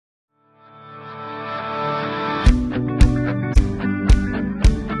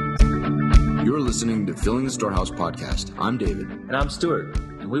listening to Filling the Storehouse podcast. I'm David. And I'm Stuart.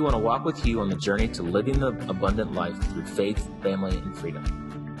 And we want to walk with you on the journey to living the abundant life through faith, family, and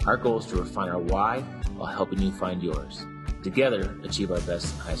freedom. Our goal is to refine our why while helping you find yours. Together, achieve our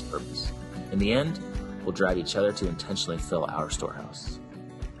best and highest purpose. In the end, we'll drive each other to intentionally fill our storehouse.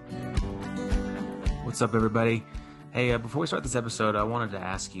 What's up, everybody? Hey, before we start this episode, I wanted to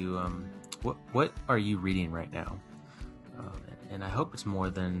ask you, what are you reading right now? And I hope it's more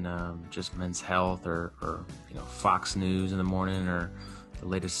than just Men's Health or Fox News in the morning or the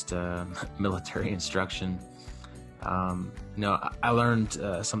latest military instruction. I learned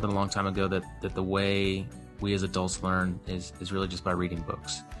something a long time ago that the way we as adults learn is really just by reading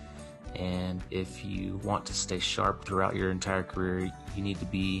books. And if you want to stay sharp throughout your entire career, you need to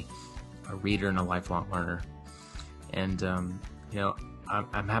be a reader and a lifelong learner. And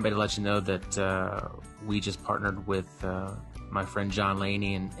I'm happy to let you know that we just partnered with my friend John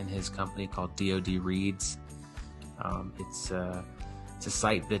Laney and his company called DoD Reads. It's a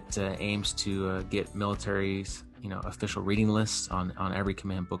site that aims to get military's official reading lists on every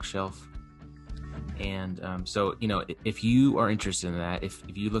command bookshelf. And so if you are interested in that, if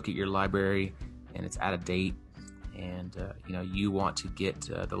you look at your library and it's out of date, and you want to get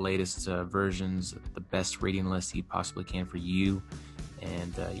the latest versions, the best reading list you possibly can for you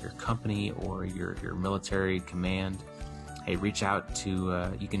and your company or your military command, hey, reach out to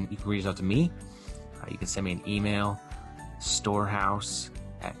you can reach out to me. You can send me an email,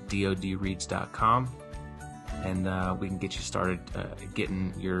 storehouse@dodreads.com, and we can get you started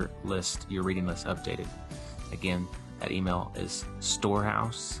getting your reading list updated. Again, that email is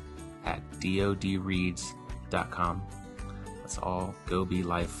storehouse@dodreads.com. Let's all go be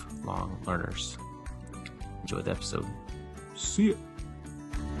lifelong learners. Enjoy the episode. See ya.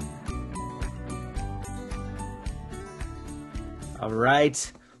 All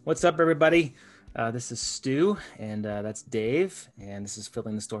right. What's up, everybody? This is Stu, and that's Dave, and this is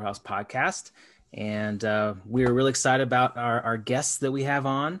Filling the Storehouse podcast. And we're really excited about our guests that we have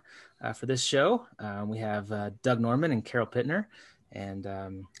on for this show. We have Doug Norman and Carol Pittner, and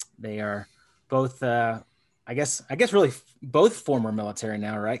they are both, I guess, really both former military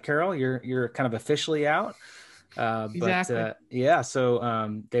now, right, Carol? You're kind of officially out. Exactly. But yeah,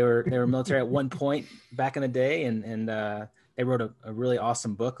 so they were military at one point back in the day, and they wrote a really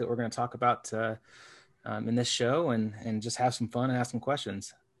awesome book that we're going to talk about in this show, and just have some fun and ask some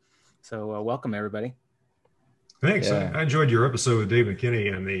questions. So welcome, everybody. Thanks. Yeah. I enjoyed your episode with Dave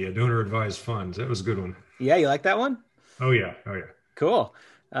McKinney and the donor advised funds. That was a good one. Yeah, you like that one? Oh yeah. Cool.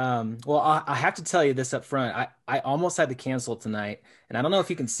 Well, I have to tell you this up front. I almost had to cancel tonight, and I don't know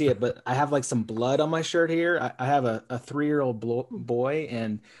if you can see it, but I have like some blood on my shirt here. I have a 3-year-old boy,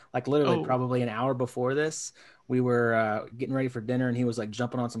 and like literally probably an hour before this, we were getting ready for dinner, and he was like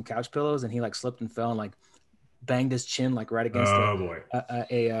jumping on some couch pillows, and he like slipped and fell and like banged his chin like right against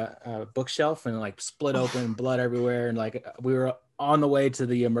a bookshelf, and like split open, blood everywhere, and like we were on the way to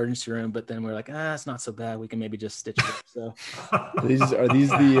the emergency room, but then we're like, it's not so bad. We can maybe just stitch it up. So Are these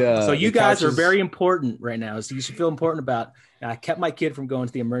the so you the guys couches? are very important right now. So you should feel important about. I kept my kid from going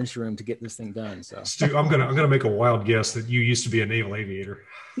to the emergency room to get this thing done. So Stu, I'm gonna make a wild guess that you used to be a naval aviator.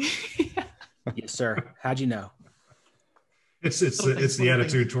 Yes, sir. How'd you know? It's the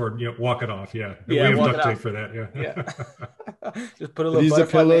attitude toward walk it off. Yeah. We Yeah, have walk duct it tape off. for that. Yeah. Just put a Are little. these the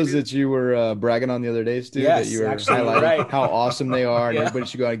butterfly pillows maybe. that you were bragging on the other day, Stu? Yes, that you were actually, highlighting right. how awesome they are, and Yeah. everybody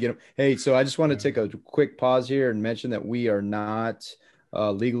should go out and get them. Hey, so I just want to take a quick pause here and mention that we are not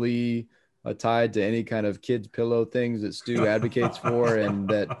legally tied to any kind of kids pillow things that Stu advocates for, and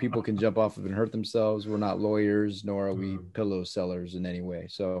that people can jump off of and hurt themselves. We're not lawyers, nor are we pillow sellers in any way.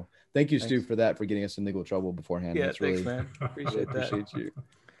 So thank you, Stu, for that, for getting us in legal trouble beforehand. Yeah, That's thanks, really, man. Appreciate that. appreciate you.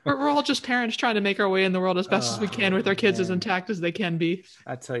 We're all just parents trying to make our way in the world as best as we can with our kids as man. intact as they can be.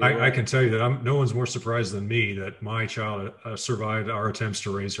 I tell you, I can tell you that no one's more surprised than me that my child survived our attempts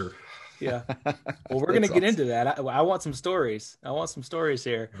to raise her. Yeah. Well, we're gonna get into that. I want some stories.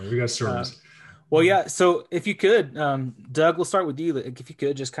 Here. We got stories. Well, yeah. So if you could, Doug, we'll start with you. If you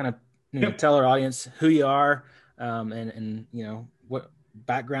could just kind of tell our audience who you are, and what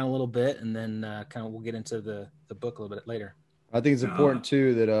background a little bit, and then kind of we'll get into the book a little bit later. I think it's important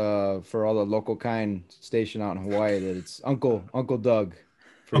too that for all the local kind station out in Hawaii, that it's Uncle Doug.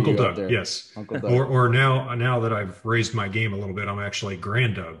 Uncle Doug, yes. Uncle Doug. Or now that I've raised my game a little bit, I'm actually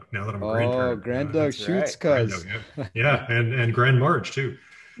Grand Doug. Now that I'm a grandparent. Oh, Grand Doug shoots, Grand cuz. Doug, yeah, and Grand Marge too.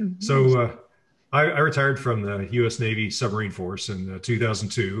 Mm-hmm. So I retired from the U.S. Navy Submarine Force in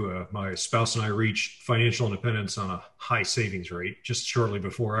 2002. My spouse and I reached financial independence on a high savings rate just shortly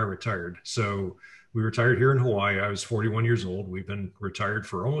before I retired. So we retired here in Hawaii. I was 41 years old. We've been retired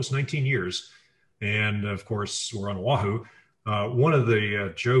for almost 19 years. And of course, we're on Oahu. One of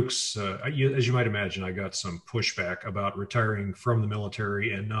the jokes, as you might imagine, I got some pushback about retiring from the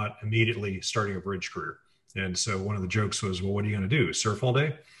military and not immediately starting a bridge career. And so one of the jokes was, well, what are you going to do? Surf all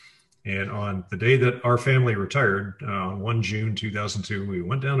day? And on the day that our family retired, on 1 June 2002, we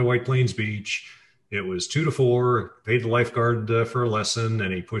went down to White Plains Beach. It was 2 to 4, paid the lifeguard for a lesson,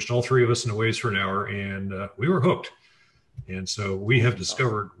 and he pushed all 3 of us in the waves for an hour, and we were hooked. And so we have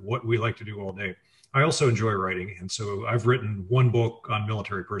discovered what we like to do all day. I also enjoy writing. And so I've written 1 book on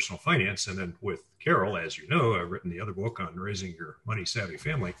military personal finance. And then with Carol, as you know, I've written the other book on raising your money savvy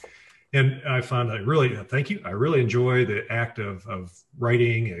family. And I found thank you. I really enjoy the act of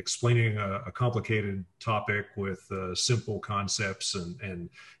writing and explaining a complicated topic with simple concepts and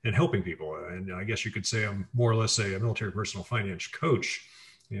helping people. And I guess you could say I'm more or less a military personal finance coach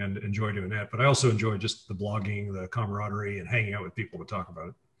and enjoy doing that. But I also enjoy just the blogging, the camaraderie, and hanging out with people to talk about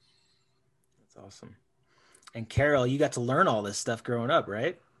it. That's awesome. And Carol, you got to learn all this stuff growing up,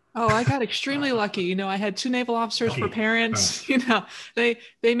 right? Oh, I got extremely lucky. You know, I had 2 naval officers for parents. You know, they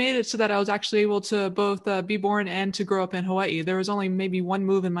made it so that I was actually able to both be born and to grow up in Hawaii. There was only maybe 1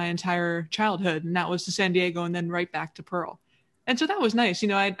 move in my entire childhood, and that was to San Diego and then right back to Pearl. And so that was nice. You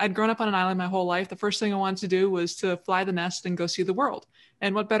know, I'd grown up on an island my whole life. The first thing I wanted to do was to fly the nest and go see the world.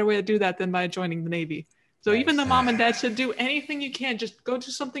 And what better way to do that than by joining the Navy? So even though Mom and Dad said, do anything you can, just go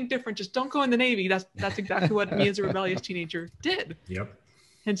do something different. Just don't go in the Navy. That's exactly what me as a rebellious teenager did. Yep.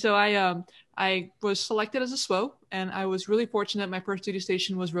 And so I was selected as a SWO, and I was really fortunate. My first duty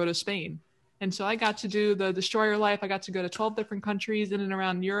station was Rota, Spain. And so I got to do the destroyer life. I got to go to 12 different countries in and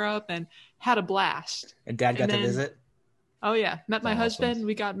around Europe and had a blast. And Dad got to visit? Oh, yeah. Met my husband.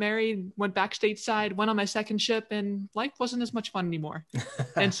 We got married, went back stateside, went on my second ship, and life wasn't as much fun anymore.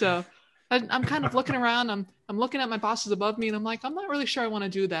 And so I'm kind of looking around. I'm looking at my bosses above me, and I'm like, I'm not really sure I want to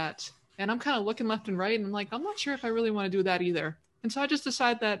do that. And I'm kind of looking left and right, and I'm like, I'm not sure if I really want to do that either. And so I just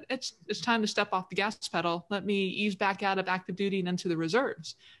decided that it's time to step off the gas pedal. Let me ease back out of active duty and into the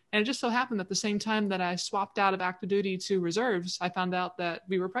reserves. And it just so happened at the same time that I swapped out of active duty to reserves, I found out that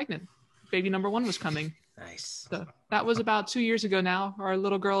we were pregnant. Baby number 1 was coming. Nice. So that was about 2 years ago now. Our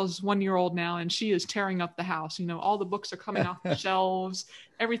little girl is 1 year old now, and she is tearing up the house. You know, all the books are coming off the shelves.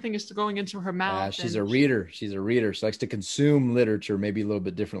 Everything is going into her mouth. She's a reader. She's a reader. She likes to consume literature maybe a little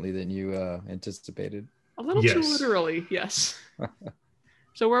bit differently than you anticipated. A little too literally, yes.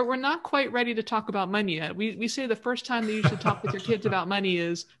 So we're not quite ready to talk about money yet. We say the first time that you should talk with your kids about money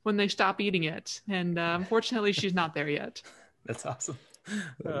is when they stop eating it. And unfortunately, she's not there yet. That's awesome.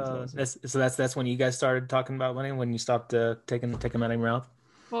 That's when you guys started talking about money, when you stopped taking them out of your mouth?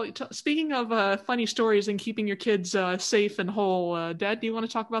 Well, speaking of funny stories and keeping your kids safe and whole, Dad, do you want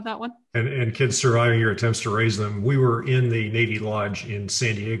to talk about that one? And kids surviving your attempts to raise them. We were in the Navy Lodge in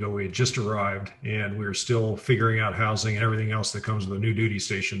San Diego. We had just arrived, and we were still figuring out housing and everything else that comes with a new duty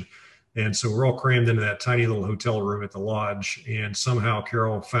station. And so we're all crammed into that tiny little hotel room at the lodge. And somehow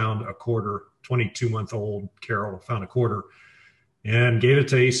Carol found a quarter, 22-month-old Carol found a quarter and gave it a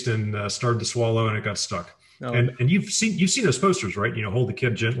taste and started to swallow, and it got stuck. Oh. And you've seen those posters, right? You know, hold the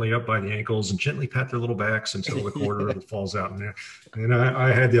kid gently up by the ankles and gently pat their little backs until the quarter falls out in there. And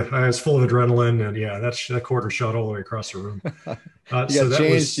I was full of adrenaline, and that quarter shot all the way across the room.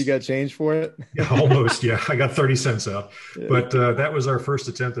 You got changed for it? Yeah, almost. Yeah, I got 30 cents out. Yeah. But that was our first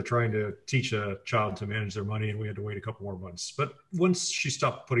attempt at trying to teach a child to manage their money, and we had to wait a couple more months. But once she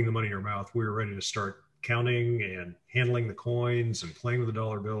stopped putting the money in her mouth, we were ready to start counting and handling the coins and playing with the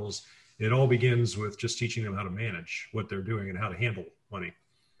dollar bills. It all begins with just teaching them how to manage what they're doing and how to handle money.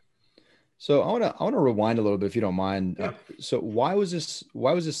 So I want to rewind a little bit, if you don't mind. Yeah. So why was this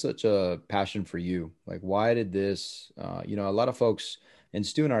such a passion for you? Like, why did this, a lot of folks, and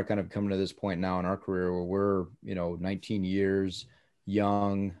Stu and I are kind of coming to this point now in our career where we're, 19 years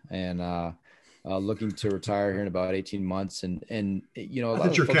young and looking to retire here in about 18 months. And a lot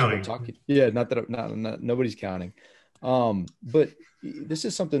of folks are talking. Yeah, not nobody's counting. But this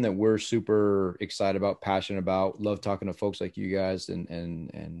is something that we're super excited about, passionate about, love talking to folks like you guys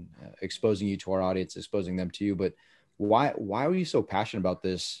and exposing you to our audience, exposing them to you. But why were you so passionate about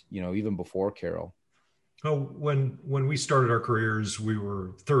this, even before Carol? Oh, when we started our careers, we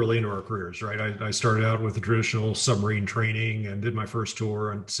were thoroughly into our careers, right? I started out with the traditional submarine training and did my first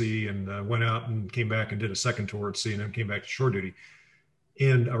tour at sea and went out and came back and did a second tour at sea and then came back to shore duty.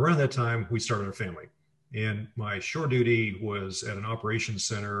 And around that time, we started a family. And my shore duty was at an operations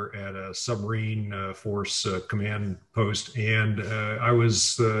center at a submarine force command post. And I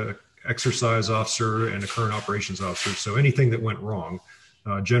was the exercise officer and a current operations officer. So anything that went wrong,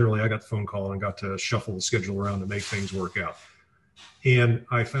 generally I got the phone call and got to shuffle the schedule around to make things work out. And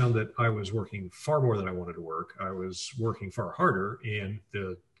I found that I was working far more than I wanted to work. I was working far harder, and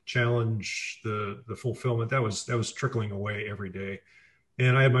the challenge, the fulfillment, that was trickling away every day.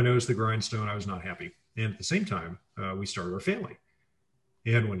 And I had my nose to the grindstone. I was not happy. And at the same time, we started our family.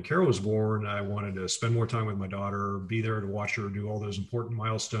 And when Carol was born, I wanted to spend more time with my daughter, be there to watch her do all those important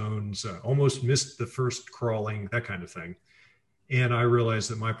milestones, almost missed the first crawling, that kind of thing. And I realized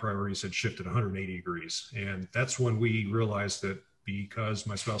that my priorities had shifted 180 degrees. And that's when we realized that because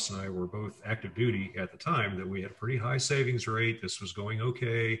my spouse and I were both active duty at the time, that we had a pretty high savings rate. This was going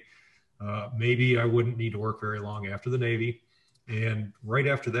okay. Maybe I wouldn't need to work very long after the Navy. And right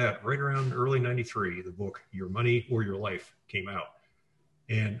after that, right around early 93, the book, Your Money or Your Life, came out.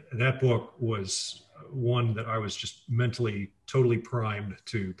 And that book was one that I was just mentally totally primed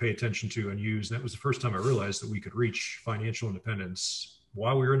to pay attention to and use. And that was the first time I realized that we could reach financial independence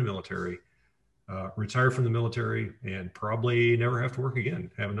while we were in the military, retire from the military, and probably never have to work again,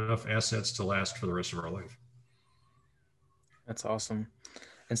 have enough assets to last for the rest of our life. That's awesome.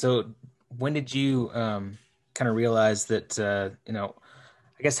 And so when did you kind of realize that,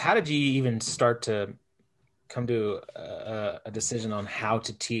 I guess, how did you even start to come to a decision on how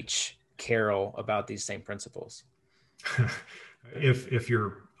to teach Carol about these same principles? If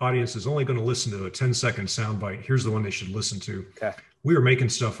your audience is only going to listen to a 10-second soundbite, here's the one they should listen to. Okay. We were making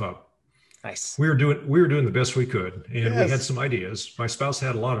stuff up. Nice. We were doing the best we could, and we had some ideas. My spouse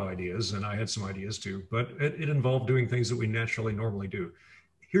had a lot of ideas, and I had some ideas too, but it involved doing things that we normally do.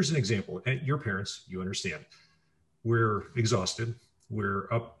 Here's an example. Your parents, you understand. We're exhausted.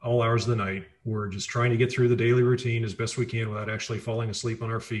 We're up all hours of the night. We're just trying to get through the daily routine as best we can without actually falling asleep on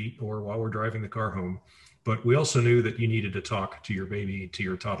our feet or while we're driving the car home. But we also knew that you needed to talk to your baby, to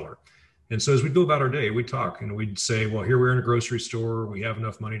your toddler. And so as we'd go about our day, we'd talk and we'd say, well, here we're in a grocery store. We have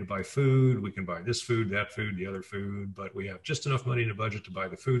enough money to buy food. We can buy this food, that food, the other food, but we have just enough money in the budget to buy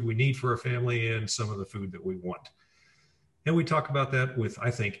the food we need for our family and some of the food that we want. And we talk about that with, I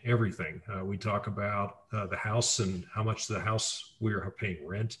think, everything. We talk about the house and how much the house we are paying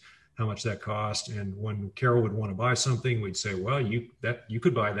rent, how much that cost. And when Carol would want to buy something, we'd say, well, you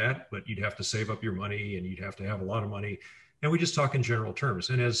could buy that, but you'd have to save up your money and you'd have to have a lot of money. And we just talk in general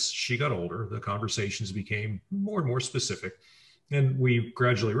terms. And as she got older, the conversations became more and more specific. And we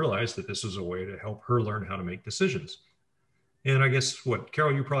gradually realized that this was a way to help her learn how to make decisions. And I guess,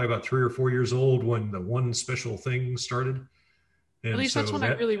 Carol, you're probably about 3 or 4 years old when the one special thing started. And at least that's when I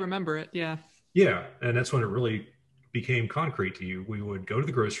really remember it. Yeah. Yeah. And that's when it really became concrete to you. We would go to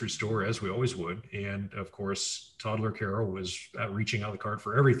the grocery store as we always would. And of course, toddler Carol was reaching out of the cart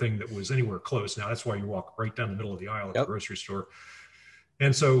for everything that was anywhere close. Now that's why you walk right down the middle of the aisle at the grocery store.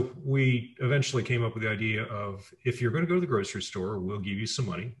 And so we eventually came up with the idea of, if you're going to go to the grocery store, we'll give you some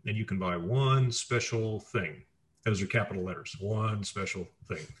money and you can buy one special thing. Those are capital letters, one special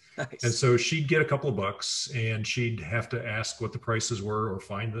thing. Nice. And so she'd get a couple of bucks and she'd have to ask what the prices were or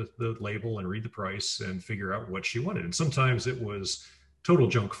find the label and read the price and figure out what she wanted. And sometimes it was total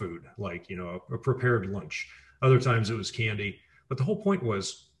junk food, like, a prepared lunch. Other times it was candy. But the whole point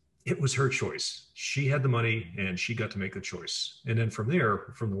was, it was her choice. She had the money and she got to make the choice. And then from there,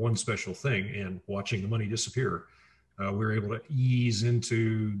 from the one special thing and watching the money disappear, we were able to ease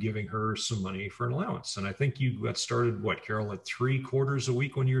into giving her some money for an allowance. And I think you got started, Carol, at 3/4 a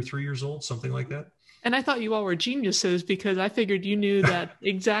week when you were 3 years old, something like that? And I thought you all were geniuses because I figured you knew that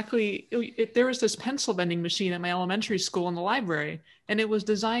exactly. There was this pencil vending machine at my elementary school in the library, and it was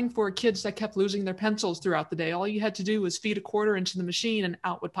designed for kids that kept losing their pencils throughout the day. All you had to do was feed a quarter into the machine and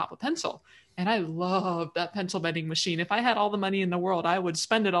out would pop a pencil. And I loved that pencil vending machine. If I had all the money in the world, I would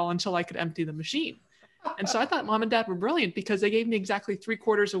spend it all until I could empty the machine. And so I thought Mom and Dad were brilliant because they gave me exactly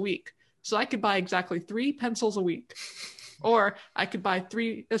 3/4 a week. So I could buy exactly 3 pencils a week, or I could buy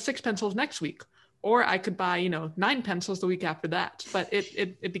 6 pencils next week, or I could buy, 9 pencils the week after that. But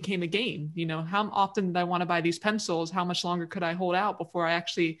it became a game. How often did I want to buy these pencils? How much longer could I hold out before I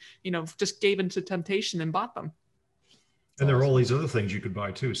actually, just gave into temptation and bought them? And there are all these other things you could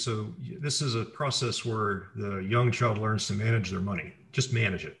buy too. So this is a process where the young child learns to manage their money, just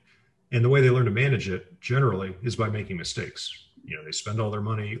manage it. And the way they learn to manage it generally is by making mistakes. They spend all their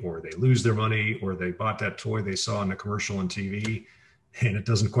money or they lose their money or they bought that toy they saw in the commercial on TV and it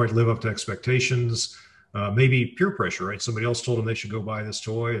doesn't quite live up to expectations. Maybe peer pressure, right? Somebody else told them they should go buy this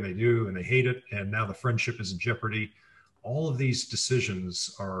toy and they do, and they hate it. And now the friendship is in jeopardy. All of these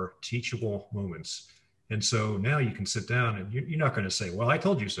decisions are teachable moments. And so now you can sit down and you're not going to say, well, I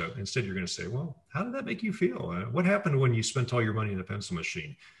told you so. Instead, you're going to say, well, how did that make you feel? What happened when you spent all your money in the pencil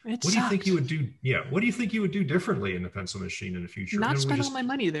machine? What do you think you would do? Yeah. What do you think you would do differently in the pencil machine in the future? Not spend all my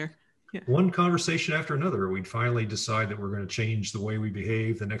money there. one conversation after another, we'd finally decide that we're going to change the way we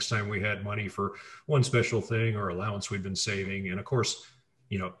behave the next time we had money for one special thing or allowance we'd been saving. And of course,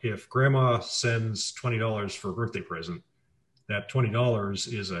 if grandma sends $20 for a birthday present, that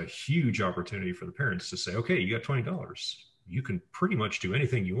 $20 is a huge opportunity for the parents to say, okay, you got $20. You can pretty much do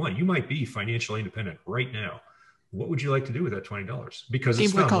anything you want. You might be financially independent right now. What would you like to do with that $20? Because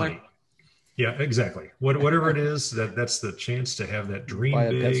it's not money. Yeah, exactly. Whatever it is, that's the chance to have that dream buy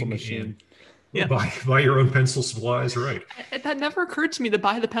a big pencil machine. and buy your own pencil supplies, right? That never occurred to me to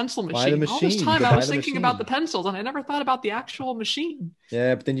buy the pencil machine. Buy the machine. All this time I was thinking machine. about the pencils, and I never thought about the actual machine.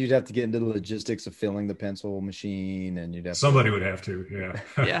 Yeah, but then you'd have to get into the logistics of filling the pencil machine, and you'd have somebody would have to,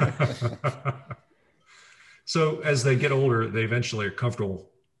 yeah. Yeah. So as they get older, they eventually are comfortable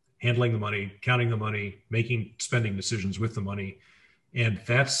handling the money, counting the money, making spending decisions with the money. And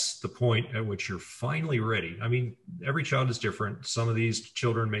that's the point at which you're finally ready. I mean, every child is different. Some of these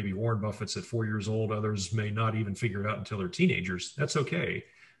children may be Warren Buffett's at 4 years old. Others may not even figure it out until they're teenagers. That's okay.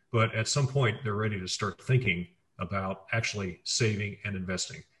 But at some point, they're ready to start thinking about actually saving and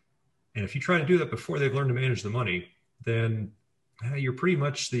investing. And if you try to do that before they've learned to manage the money, then you're pretty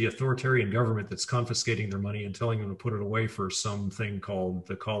much the authoritarian government that's confiscating their money and telling them to put it away for something called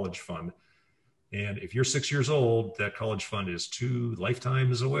the college fund. And if you're 6 years old, that college fund is 2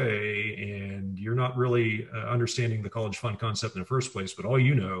 lifetimes away, and you're not really understanding the college fund concept in the first place. But all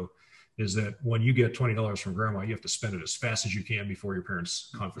you know is that when you get $20 from grandma, you have to spend it as fast as you can before your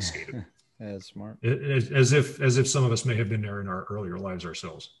parents confiscate it. That's smart. As if some of us may have been there in our earlier lives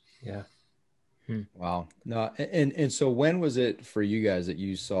ourselves. Yeah. Wow. No, and so when was it for you guys that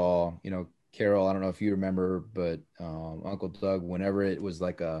you saw, Carol, I don't know if you remember, but Uncle Doug, whenever it was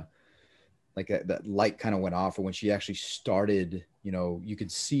that light kind of went off, or when she actually started, you could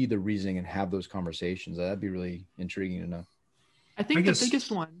see the reasoning and have those conversations. That'd be really intriguing to know. I think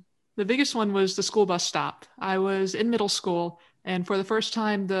the biggest one was the school bus stop. I was in middle school, and for the first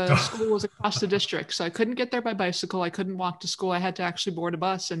time, the school was across the district. So I couldn't get there by bicycle. I couldn't walk to school. I had to actually board a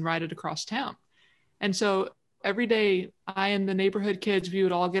bus and ride it across town. And so every day, I and the neighborhood kids, we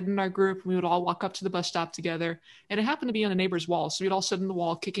would all get in our group, and we would all walk up to the bus stop together. And it happened to be on a neighbor's wall. So we'd all sit in the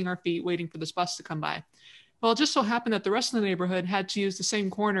wall, kicking our feet, waiting for this bus to come by. Well, it just so happened that the rest of the neighborhood had to use the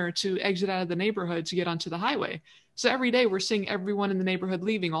same corner to exit out of the neighborhood to get onto the highway. So every day we're seeing everyone in the neighborhood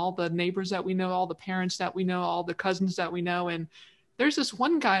leaving, all the neighbors that we know, all the parents that we know, all the cousins that we know. And there's this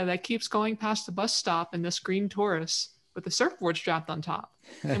one guy that keeps going past the bus stop in this green Taurus with the surfboard strapped on top.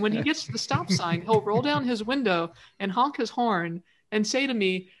 And when he gets to the stop sign, he'll roll down his window and honk his horn and say to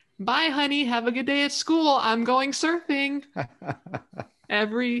me, "Bye, honey. Have a good day at school. I'm going surfing."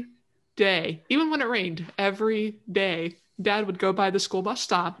 Every day, even when it rained, every day, Dad would go by the school bus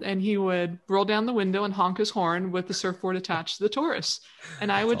stop and he would roll down the window and honk his horn with the surfboard attached to the Taurus.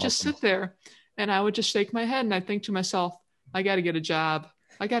 And I would just sit there and I would just shake my head and I'd think to myself, I got to get a job.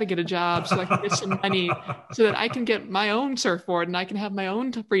 I got to get a job so I can get some money so that I can get my own surfboard and I can have my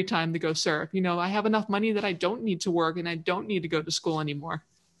own free time to go surf. I have enough money that I don't need to work and I don't need to go to school anymore.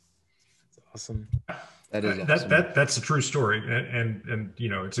 That's awesome. That is awesome. That's a true story. And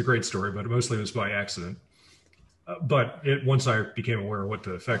it's a great story, but mostly it was by accident. But once I became aware of what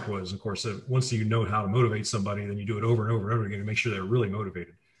the effect was, of course, once you know how to motivate somebody, then you do it over and over and over again to make sure they're really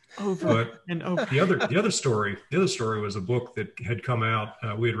motivated. And over. The other story was a book that had come out.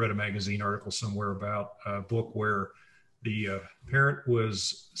 We had read a magazine article somewhere about a book where the parent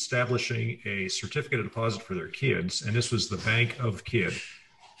was establishing a certificate of deposit for their kids, and this was the Bank of Kid,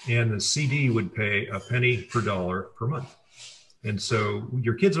 and the CD would pay a penny per dollar per month. And so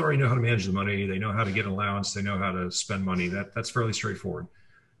your kids already know how to manage the money. They know how to get an allowance. They know how to spend money. That's fairly straightforward.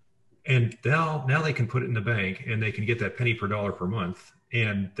 And now they can put it in the bank and they can get that penny per dollar per month,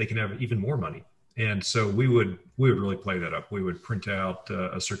 and they can have even more money. And so we would really play that up. We would print out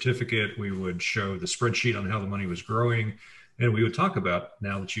a certificate. We would show the spreadsheet on how the money was growing. And we would talk about,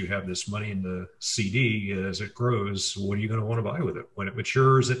 now that you have this money in the CD, as it grows, what are you going to want to buy with it? When it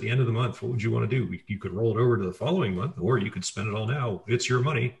matures at the end of the month, what would you want to do? You could roll it over to the following month, or you could spend it all now. It's your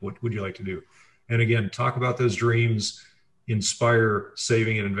money. What would you like to do? And again, talk about those dreams, inspire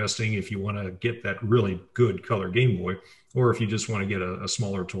saving and investing if you want to get that really good color Game Boy, or if you just want to get a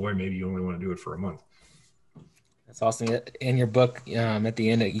smaller toy, maybe you only want to do it for a month. That's awesome. In your book, at the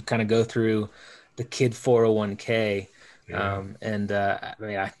end, you kind of go through the kid 401k. Yeah.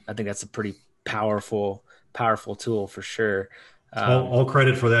 I think that's a pretty powerful tool for sure. All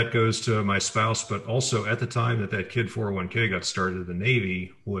credit for that goes to my spouse, but also at the time that kid 401k got started, the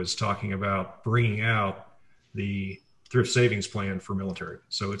Navy was talking about bringing out the thrift savings plan for military.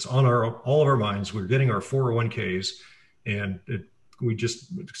 So it's on all of our minds. We're getting our 401ks, and of we just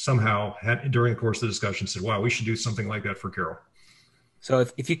somehow had, during the course of the discussion, said, wow, we should do something like that for Carol. So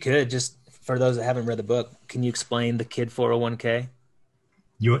if you could, just for those that haven't read the book, can you explain the Kid 401k?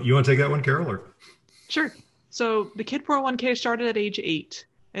 You want to take that one, Carol? Or? Sure. So the Kid 401k started at age 8.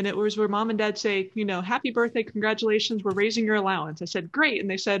 And it was where mom and dad say, happy birthday, congratulations, we're raising your allowance. I said, great. And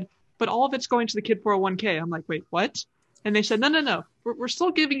they said, but all of it's going to the Kid 401k. I'm like, wait, what? And they said, no. We're still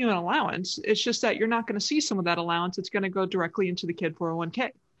giving you an allowance. It's just that you're not going to see some of that allowance. It's going to go directly into the Kid 401k.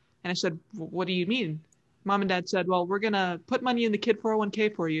 And I said, what do you mean? Mom and dad said, well, we're going to put money in the Kid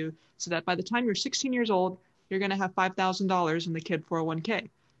 401k for you so that by the time you're 16 years old, you're going to have $5,000 in the Kid 401k.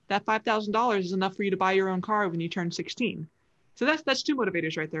 That $5,000 is enough for you to buy your own car when you turn 16. So that's two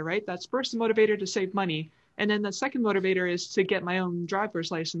motivators right there, right? That's first the motivator to save money. And then the second motivator is to get my own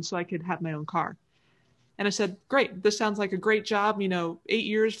driver's license so I could have my own car. And I said, great, this sounds like a great job. 8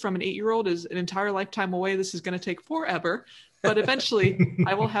 years from an 8-year-old is an entire lifetime away. This is going to take forever. But eventually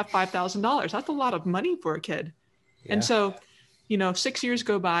I will have $5,000. That's a lot of money for a kid. Yeah. And so, 6 years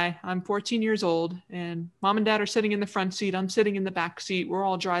go by. I'm 14 years old and mom and dad are sitting in the front seat. I'm sitting in the back seat. We're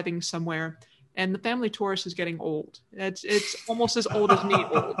all driving somewhere. And the family Taurus is getting old. It's almost as old as me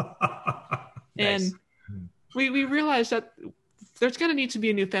old. And we realized that there's going to need to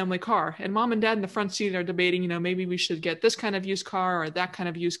be a new family car. And mom and dad in the front seat are debating, maybe we should get this kind of used car or that kind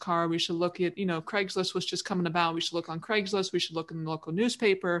of used car. We should look at, Craigslist was just coming about. We should look on Craigslist. We should look in the local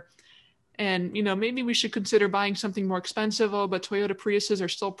newspaper. And, maybe we should consider buying something more expensive. Oh, but Toyota Priuses are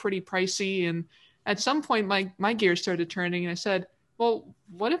still pretty pricey. And at some point, my gears started turning and I said, well,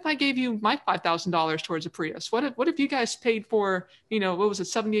 what if I gave you my $5,000 towards a Prius? What if you guys paid for,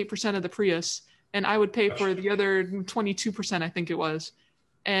 78% of the Prius and I would pay for the other 22%, I think it was.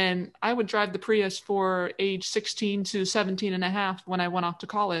 And I would drive the Prius for age 16 to 17 and a half when I went off to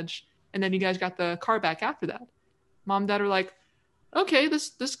college. And then you guys got the car back after that. Mom and dad are like, okay,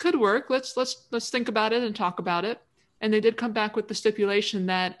 this could work. Let's think about it and talk about it. And they did come back with the stipulation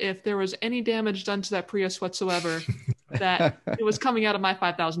that if there was any damage done to that Prius whatsoever, that it was coming out of my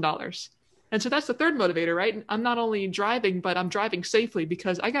 $5,000. And so that's the third motivator, right? I'm not only driving, but I'm driving safely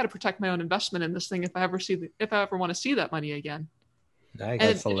because I got to protect my own investment in this thing if I ever want to see that money again. Nice.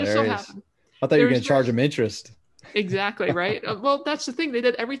 That's hilarious. I thought you were going to charge them interest. Exactly, right? Well, that's the thing. They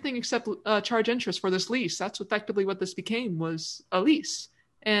did everything except charge interest for this lease. That's effectively what this became, was a lease.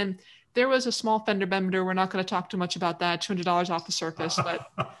 And there was a small fender bender. We're not going to talk too much about that. $200 off the surface, but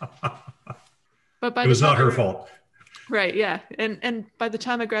by it was not her fault. Right. Yeah. And by the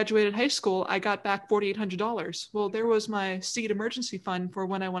time I graduated high school, I got back $4,800. Well, there was my seed emergency fund for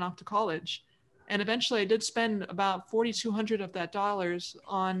when I went off to college. And eventually I did spend about $4,200 of that dollars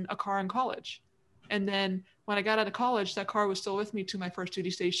on a car in college. And then when I got out of college, that car was still with me to my first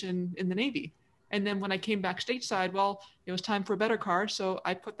duty station in the Navy. And then when I came back stateside, well, it was time for a better car. So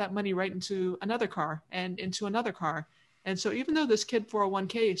I put that money right into another car and into another car. And so even though this Kid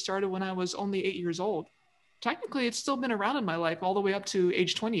 401k started when I was only 8 years old, technically it's still been around in my life all the way up to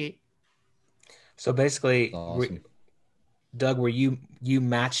age 28. So basically, awesome. Doug, were you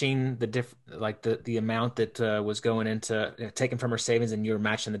matching the amount that was going into taken from her savings, and you were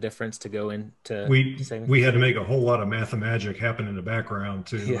matching the difference to go into savings? We had to make a whole lot of mathemagic happen in the background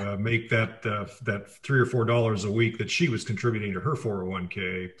to make that $3 or $4 a week that she was contributing to her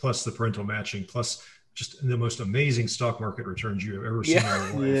 401k, plus the parental matching, plus just the most amazing stock market returns you have ever seen in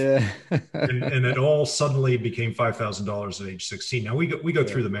your life. Yeah. and it all suddenly became $5,000 at age 16. Now we go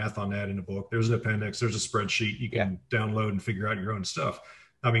through the math on that in the book. There's an appendix, there's a spreadsheet you can download and figure out your own stuff.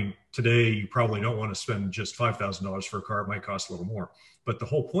 I mean, today you probably don't want to spend just $5,000 for a car. It might cost a little more. But the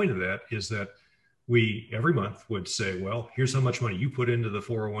whole point of that is that we every month would say, well, here's how much money you put into the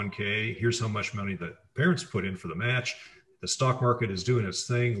 401k. Here's how much money the parents put in for the match. The stock market is doing its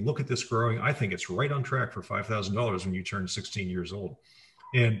thing. Look at this growing. I think it's right on track for $5,000 when you turn 16 years old.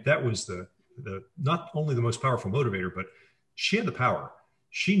 And that was the not only the most powerful motivator, but she had the power.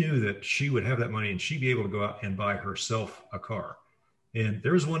 She knew that she would have that money and she'd be able to go out and buy herself a car. And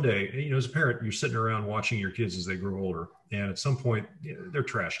there was one day, as a parent, you're sitting around watching your kids as they grow older. And at some point, they're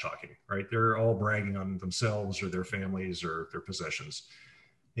trash talking, right? They're all bragging on themselves or their families or their possessions.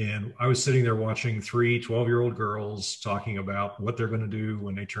 And I was sitting there watching 3 12-year-old girls talking about what they're going to do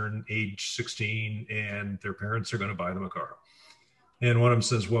when they turn age 16 and their parents are going to buy them a car. And one of them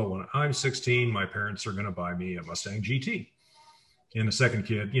says, well, when I'm 16, my parents are going to buy me a Mustang GT. And the second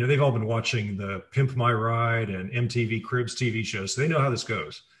kid, they've all been watching the Pimp My Ride and MTV Cribs TV shows, so they know how this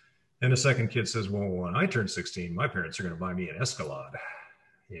goes. And the second kid says, well, when I turn 16, my parents are going to buy me an Escalade.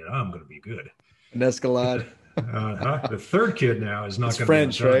 I'm going to be good. An Escalade. The third kid now is not going to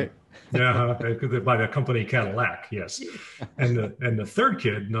French, be done. right? Yeah, by the company Cadillac, yes. And the third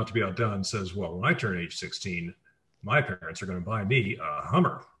kid, not to be outdone, says, "Well, when I turn age 16, my parents are going to buy me a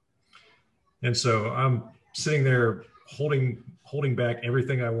Hummer." And so I'm sitting there holding back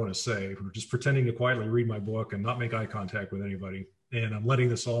everything I want to say, just pretending to quietly read my book and not make eye contact with anybody. And I'm letting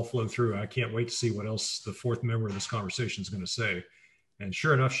this all flow through. I can't wait to see what else the fourth member of this conversation is going to say. And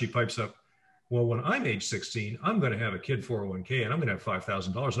sure enough, she pipes up, "Well, when I'm age 16, I'm going to have a kid 401k and I'm going to have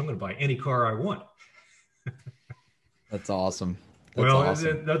 $5,000. I'm going to buy any car I want." That's awesome.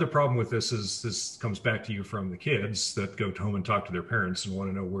 The other problem with this is this comes back to you from the kids that go home and talk to their parents and want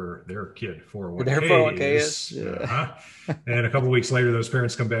to know where their kid 401k is. Yeah. And a couple of weeks later, those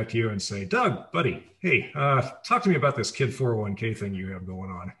parents come back to you and say, "Doug, buddy, hey, talk to me about this kid 401k thing you have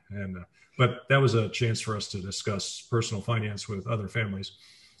going on." And but that was a chance for us to discuss personal finance with other families.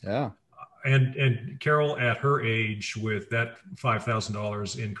 Yeah. And Carol, at her age, with that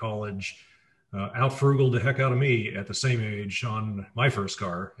 $5,000 in college, out frugal the heck out of me at the same age on my first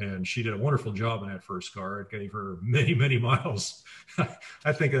car. And she did a wonderful job in that first car. It gave her many, many miles.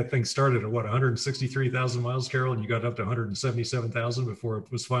 I think that thing started at 163,000 miles, Carol, and you got up to 177,000 before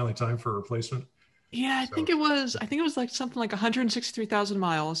it was finally time for a replacement. Yeah, I think it was like something like 163,000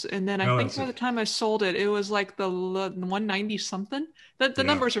 miles. And then I think by the time I sold it, it was like the 190 something. The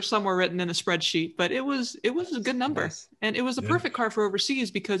numbers are somewhere written in a spreadsheet, but it was a good number. Nice. And it was the perfect car for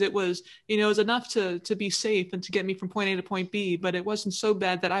overseas because it was, it was enough to be safe and to get me from point A to point B, but it wasn't so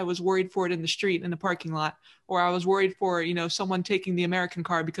bad that I was worried for it in the street, in the parking lot, or I was worried for, someone taking the American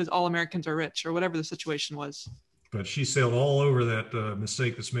car because all Americans are rich or whatever the situation was. But she sailed all over that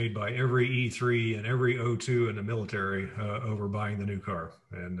mistake that's made by every E3 and every O2 in the military over buying the new car.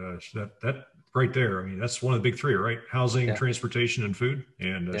 And that right there, I mean, that's one of the big three, right? Housing, transportation, and food.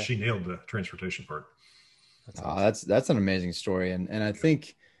 And she nailed the transportation part. That's an amazing story. And I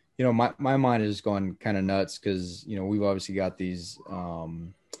think, my mind is going kind of nuts because, we've obviously got these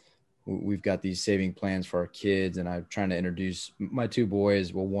we've got these saving plans for our kids, and I'm trying to introduce my two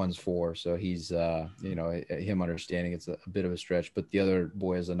boys. Well, one's 4, so he's, him understanding it's a bit of a stretch, but the other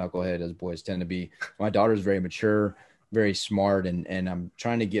boy is a knucklehead, as boys tend to be. My daughter's very mature, very smart, and I'm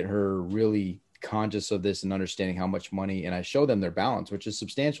trying to get her really conscious of this and understanding how much money, and I show them their balance, which is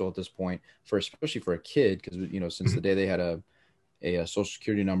substantial at this point especially for a kid. Cause since the day they had a social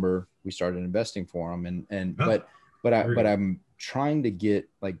security number, we started investing for them. But I'm trying to get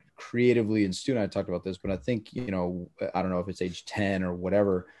like creatively, and Stu and I talked about this, but I think, I don't know if it's age 10 or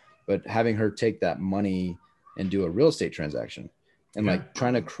whatever, but having her take that money and do a real estate transaction and like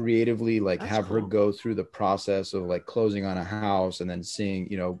trying to creatively have her go through the process of like closing on a house and then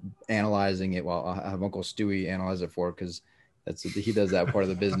seeing, analyzing it. Well, I have Uncle Stewie analyze it for her, cause he does that part of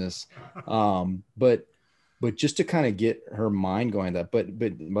the business. But just to kind of get her mind going, but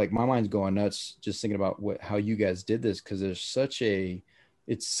like my mind's going nuts just thinking about how you guys did this, because it's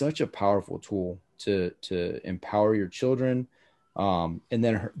such a powerful tool to empower your children, and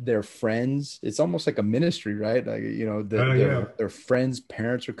then their friends. It's almost like a ministry, right? Like their friends'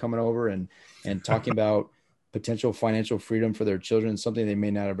 parents are coming over and talking about potential financial freedom for their children, something they may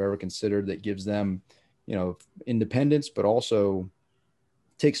not have ever considered, that gives them independence, but also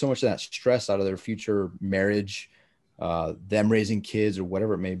take so much of that stress out of their future marriage, them raising kids or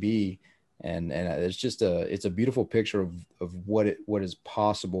whatever it may be. And it's just it's a beautiful picture of what is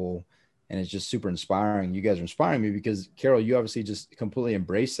possible. And it's just super inspiring. You guys are inspiring me because, Carol, you obviously just completely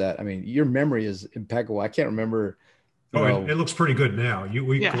embrace that. I mean, your memory is impeccable. I can't remember. It looks pretty good now.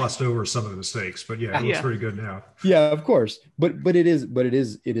 We glossed over some of the mistakes, but it looks pretty good now. Yeah, of course. But it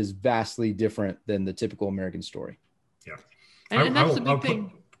is vastly different than the typical American story. Yeah. And that's the big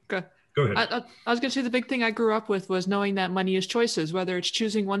thing. Go ahead. I was going to say the big thing I grew up with was knowing that money is choices, whether it's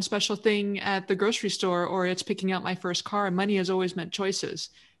choosing one special thing at the grocery store or it's picking out my first car. Money has always meant choices.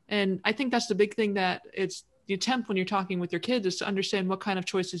 And I think that's the big thing that it's the attempt when you're talking with your kids is to understand what kind of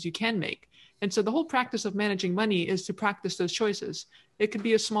choices you can make. And so the whole practice of managing money is to practice those choices. It could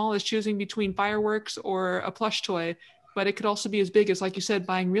be as small as choosing between fireworks or a plush toy, but it could also be as big as, like you said,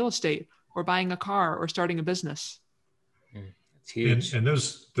 buying real estate or buying a car or starting a business. It's huge. And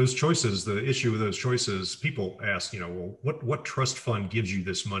those choices, the issue with those choices, people ask, well, what trust fund gives you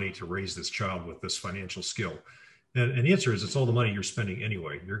this money to raise this child with this financial skill? And the answer is it's all the money you're spending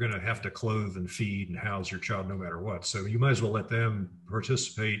anyway. You're going to have to clothe and feed and house your child no matter what. So you might as well let them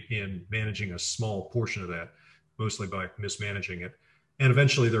participate in managing a small portion of that, mostly by mismanaging it. And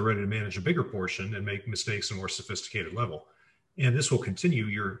eventually they're ready to manage a bigger portion and make mistakes at a more sophisticated level. And this will continue.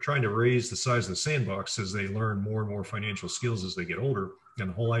 You're trying to raise the size of the sandbox as they learn more and more financial skills as they get older. And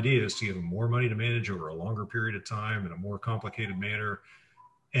the whole idea is to give them more money to manage over a longer period of time in a more complicated manner.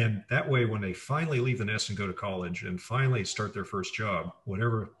 And that way, when they finally leave the nest and go to college and finally start their first job,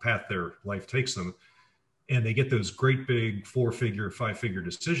 whatever path their life takes them, and they get those great big 4-figure, 5-figure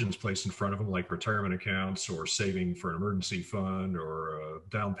decisions placed in front of them, like retirement accounts or saving for an emergency fund or a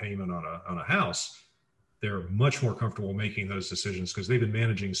down payment on a house, they're much more comfortable making those decisions because they've been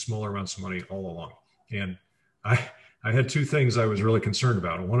managing smaller amounts of money all along. And I had two things I was really concerned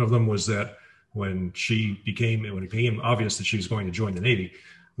about. One of them was that when it became obvious that she was going to join the Navy,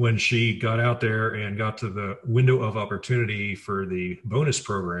 when she got out there and got to the window of opportunity for the bonus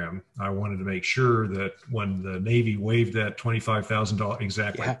program, I wanted to make sure that when the Navy waived that $25,000,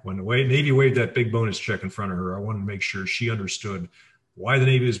 exactly, when the Navy waived that big bonus check in front of her, I wanted to make sure she understood why the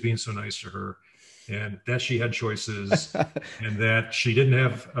Navy was being so nice to her, and that she had choices and that she didn't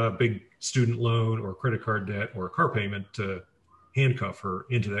have a big student loan or credit card debt or a car payment to handcuff her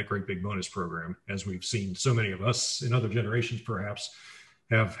into that great big bonus program, as we've seen so many of us in other generations perhaps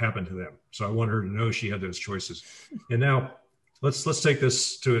have happened to them. So I want her to know she had those choices. And now let's take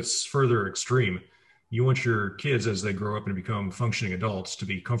this to its further extreme. You want your kids, as they grow up and become functioning adults, to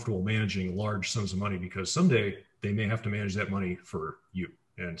be comfortable managing large sums of money, because someday they may have to manage that money for you.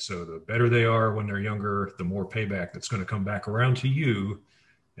 And so the better they are when they're younger, the more payback that's going to come back around to you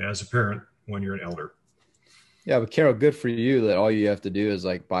as a parent when you're an elder. Yeah, but Carol, good for you that all you have to do is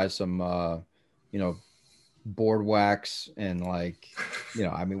like buy some, board wax and I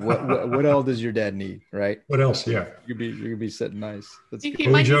mean, what else does your dad need, right? What else? Yeah, you're gonna be sitting nice. That's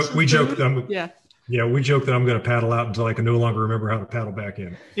good. We joke that we joke that I'm going to paddle out until I can no longer remember how to paddle back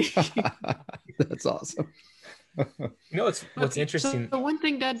in. That's awesome. What's interesting. So one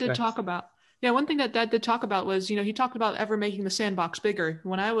thing Dad did talk about. Yeah, one thing that Dad did talk about was, he talked about ever making the sandbox bigger.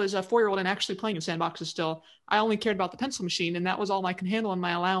 When I was a 4-year-old and actually playing in sandboxes still, I only cared about the pencil machine, and that was all I can handle in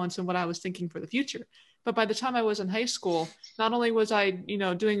my allowance and what I was thinking for the future. But by the time I was in high school, not only was I,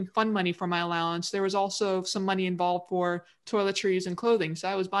 doing fun money for my allowance, there was also some money involved for toiletries and clothing. So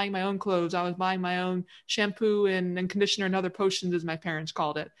I was buying my own clothes. I was buying my own shampoo and conditioner and other potions, as my parents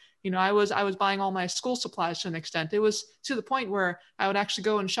called it. I was buying all my school supplies to an extent. It was to the point where I would actually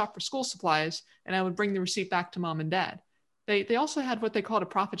go and shop for school supplies, and I would bring the receipt back to Mom and Dad. They also had what they called a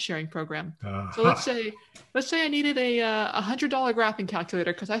profit sharing program. So let's say I needed a $100 graphing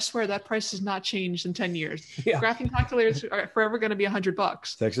calculator, because I swear that price has not changed in 10 years. Yeah. Graphing calculators are forever going to be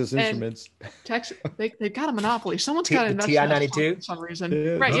 $100. Texas Instruments. They've got a monopoly. Someone's got to invest in TI-92 for some reason.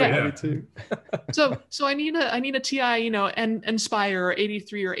 Yeah, right? Yeah. So I need a TI, and Inspire or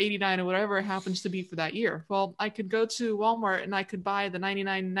 83 or 89 or whatever it happens to be for that year. Well, I could go to Walmart and I could buy the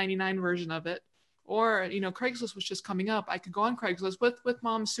 $99.99 version of it. Or, Craigslist was just coming up. I could go on Craigslist with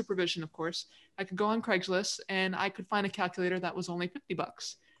Mom's supervision, of course. I could go on Craigslist and I could find a calculator that was only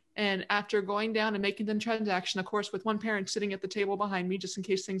 $50. And after going down and making the transaction, of course, with one parent sitting at the table behind me, just in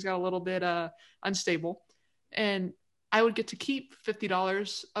case things got a little bit unstable, and I would get to keep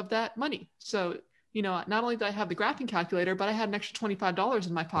 $50 of that money. So, not only did I have the graphing calculator, but I had an extra $25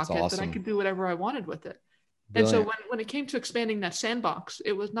 in my pocket that I could do whatever I wanted with it. Brilliant. And so when it came to expanding that sandbox,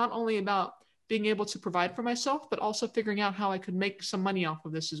 it was not only about being able to provide for myself, but also figuring out how I could make some money off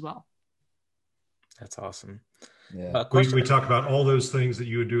of this as well. That's awesome. Yeah. We talk about all those things that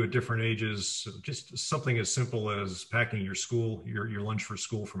you would do at different ages, just something as simple as packing your lunch for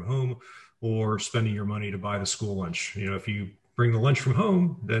school from home, or spending your money to buy the school lunch. If you bring the lunch from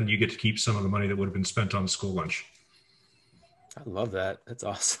home, then you get to keep some of the money that would have been spent on the school lunch. I love that. That's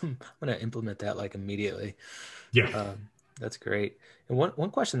awesome. I'm going to implement that immediately. Yeah. That's great. And one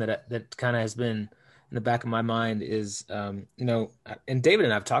question that kind of has been in the back of my mind is, and David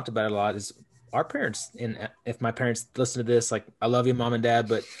and I've talked about it a lot, is our parents, and if my parents listen to this, I love you, Mom and Dad,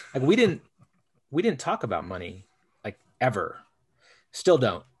 but we didn't talk about money ever. Still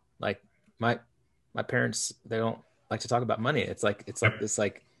don't. My parents, they don't like to talk about money. It's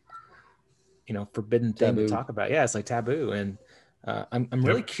forbidden thing to talk about. Yeah, it's taboo. And I'm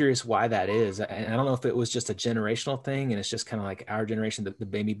really curious why that is. And I don't know if it was just a generational thing, and it's just kind of our generation, the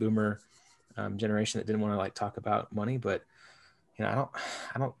baby boomer generation, that didn't want to talk about money. But I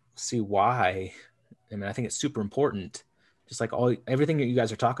don't see why. I mean, I think it's super important. Just everything that you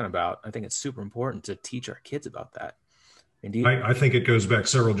guys are talking about, I think it's super important to teach our kids about that. I think it goes back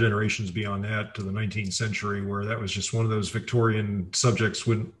several generations beyond that to the 19th century, where that was just one of those Victorian subjects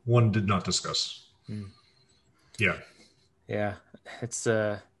when one did not discuss. Yeah. Yeah. It's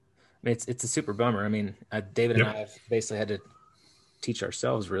a super bummer. I mean, David and I have basically had to teach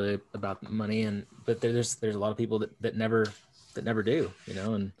ourselves really about money, but there's a lot of people that never that never do,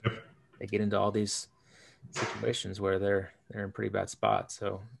 and they get into all these situations where they're in pretty bad spots.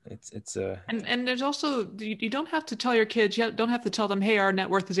 So it's and there's also, you don't have to tell your kids, you don't have to tell them, hey, our net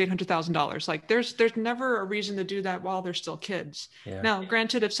worth is $800,000. Like there's never a reason to do that while they're still kids. Yeah. Now,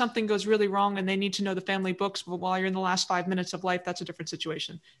 granted, if something goes really wrong and they need to know the family books while you're in the last 5 minutes of life, that's a different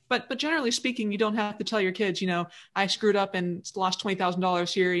situation. But generally speaking, you don't have to tell your kids, I screwed up and lost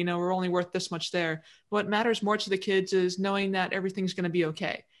 $20,000 here, we're only worth this much there. What matters more to the kids is knowing that everything's going to be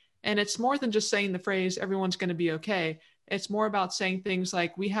okay. And it's more than just saying the phrase, everyone's going to be okay. It's more about saying things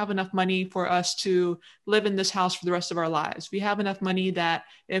like, we have enough money for us to live in this house for the rest of our lives. We have enough money that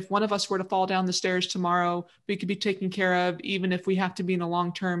if one of us were to fall down the stairs tomorrow, we could be taken care of, even if we have to be in a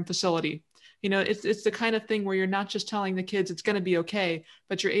long-term facility. It's the kind of thing where you're not just telling the kids it's going to be okay,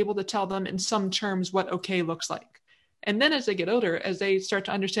 but you're able to tell them in some terms what okay looks like. And then as they get older, as they start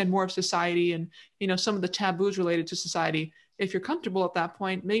to understand more of society and, some of the taboos related to society, if you're comfortable at that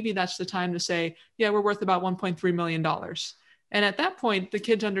point, maybe that's the time to say, yeah, we're worth about $1.3 million. And at that point, the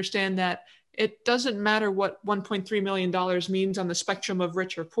kids understand that it doesn't matter what $1.3 million means on the spectrum of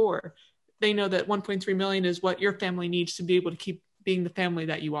rich or poor. They know that $1.3 million is what your family needs to be able to keep being the family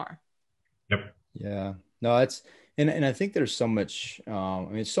that you are. Yep. Yeah. No, and I think there's so much,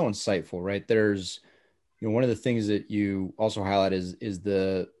 it's so insightful, right? There's, one of the things that you also highlight is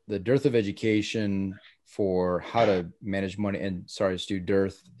the dearth of education for how to manage money. And sorry, Stu,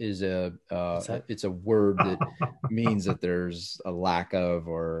 dearth is it's a word that means that there's a lack of,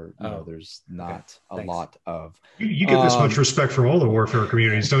 or there's not a lot of. You get this much respect from all the warfare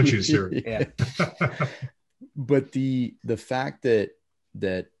communities, don't you, sir? Yeah. But the fact that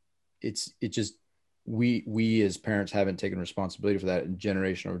we as parents haven't taken responsibility for that in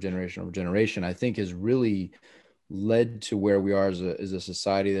generation over generation over generation, I think has really led to where we are as a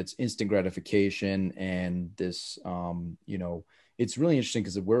society that's instant gratification. And this, it's really interesting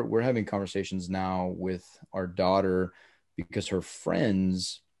because we're having conversations now with our daughter because her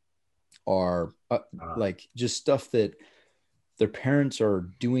friends are like just stuff that their parents are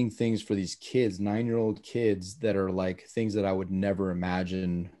doing things for these kids, 9-year-old kids, that are like things that I would never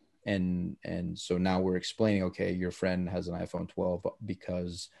imagine. And so now we're explaining, okay, your friend has an iPhone 12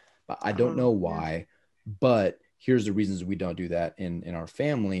 because I don't know why, but here's the reasons we don't do that in our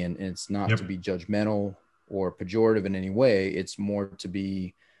family. And it's not to be judgmental or pejorative in any way. It's more to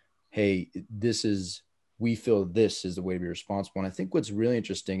be, hey, we feel this is the way to be responsible. And I think what's really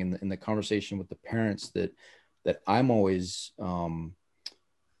interesting in the conversation with the parents that I'm always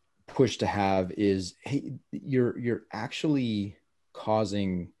pushed to have is, hey, you're actually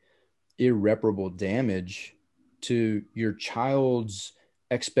causing irreparable damage to your child's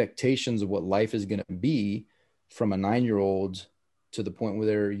expectations of what life is going to be from a 9-year-old to the point where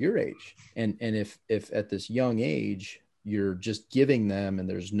they're your age. And if at this young age, you're just giving them, and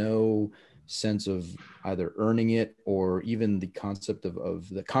there's no sense of either earning it or even the concept of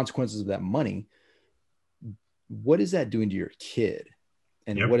the consequences of that money, what is that doing to your kid?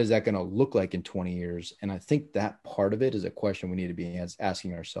 And what is that going to look like in 20 years? And I think that part of it is a question we need to be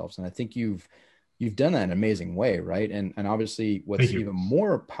asking ourselves. And I think you've done that in an amazing way, right? And obviously what's even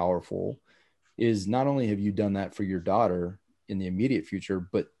more powerful is not only have you done that for your daughter in the immediate future,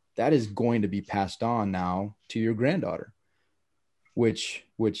 but that is going to be passed on now to your granddaughter, which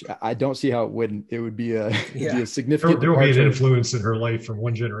I don't see how it would be a significant. There will be an influence in her life from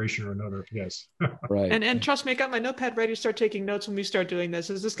one generation or another. Yes. Right. And trust me, I got my notepad ready to start taking notes when we start doing this.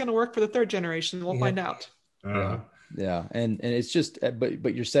 Is this going to work for the third generation? We'll find out. Yeah. And it's just,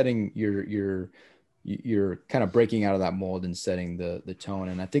 but you're setting you're kind of breaking out of that mold and setting the tone.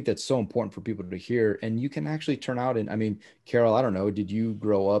 And I think that's so important for people to hear. And you can actually turn out Carol, I don't know, did you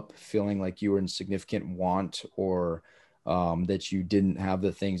grow up feeling like you were in significant want, or that you didn't have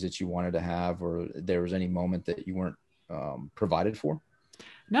the things that you wanted to have, or there was any moment that you weren't provided for?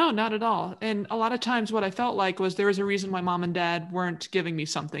 No, not at all. And a lot of times what I felt like was there was a reason why mom and dad weren't giving me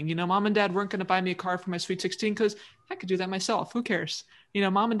something. Mom and dad weren't going to buy me a car for my Sweet 16 because I could do that myself. Who cares?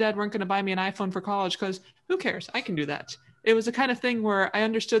 Mom and dad weren't going to buy me an iPhone for college because who cares? I can do that. It was the kind of thing where I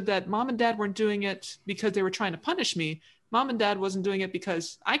understood that mom and dad weren't doing it because they were trying to punish me. Mom and dad wasn't doing it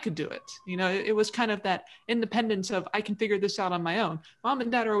because I could do it. It was kind of that independence of, I can figure this out on my own. Mom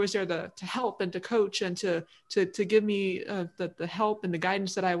and dad are always there to help and to coach and to give me the help and the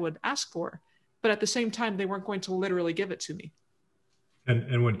guidance that I would ask for. But at the same time, they weren't going to literally give it to me.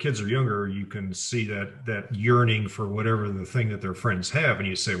 And when kids are younger, you can see that yearning for whatever the thing that their friends have. And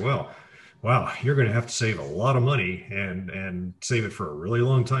you say, well, wow, you're going to have to save a lot of money and save it for a really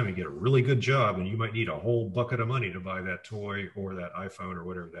long time and get a really good job. And you might need a whole bucket of money to buy that toy or that iPhone or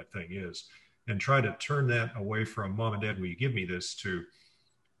whatever that thing is. and try to turn that away from mom and dad, will you give me this, to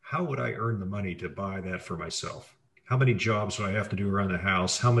how would I earn the money to buy that for myself? How many jobs would I have to do around the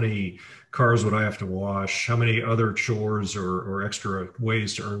house? How many cars would I have to wash? How many other chores or extra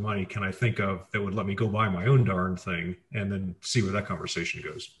ways to earn money can I think of that would let me go buy my own darn thing, and then see where that conversation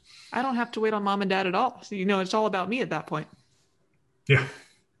goes? I don't have to wait on mom and dad at all. So, it's all about me at that point. Yeah.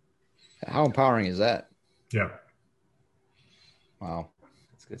 How empowering is that? Yeah. Wow.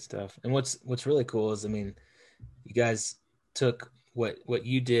 That's good stuff. And what's really cool is, you guys took what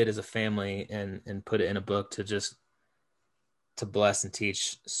you did as a family and put it in a book to bless and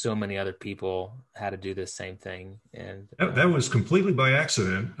teach so many other people how to do the same thing. And that was completely by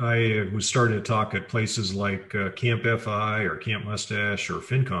accident. I was starting to talk at places like Camp FI or Camp Mustache or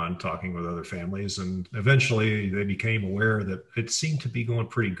FinCon, talking with other families, and eventually they became aware that it seemed to be going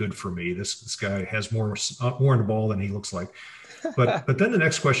pretty good for me. This guy has more in the ball than he looks like. But then the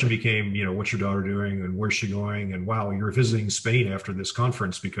next question became, what's your daughter doing and where's she going? And wow, you're visiting Spain after this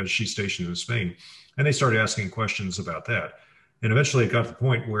conference because she's stationed in Spain. And they started asking questions about that. And eventually it got to the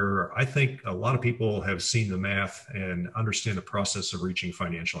point where I think a lot of people have seen the math and understand the process of reaching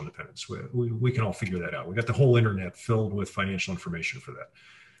financial independence. We can all figure that out. We got the whole internet filled with financial information for that.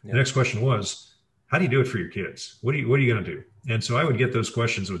 Yeah. The next question was, how do you do it for your kids? What are you going to do? And so I would get those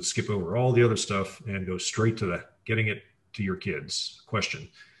questions, would skip over all the other stuff and go straight to the getting it to your kids question.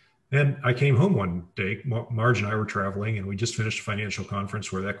 And I came home one day, Marge and I were traveling, and we just finished a financial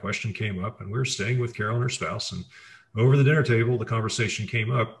conference where that question came up, and we were staying with Carol and her spouse, and over the dinner table, the conversation came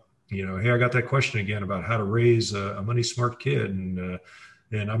up, hey, I got that question again about how to raise a money smart kid. And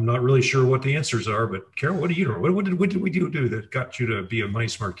I'm not really sure what the answers are, but Carol, what do you know? What did we do that got you to be a money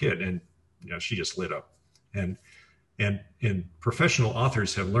smart kid? And, she just lit up. And professional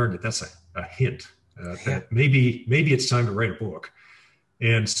authors have learned that that's a hint that maybe it's time to write a book.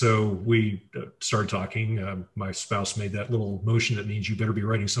 And so we started talking. My spouse made that little motion that means you better be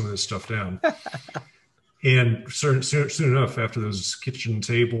writing some of this stuff down. And soon enough, after those kitchen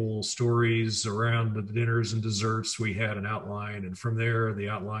table stories around the dinners and desserts, we had an outline. And from there, the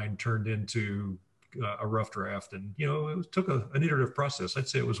outline turned into a rough draft. And, it took an iterative process. I'd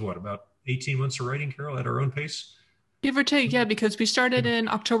say it was about 18 months of writing, Carol, at our own pace? Give or take, yeah, because we started in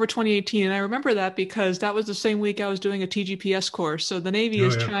October 2018. And I remember that because that was the same week I was doing a TGPS course. So the Navy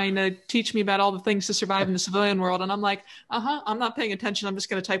is trying to teach me about all the things to survive in the civilian world. And I'm like, I'm not paying attention. I'm just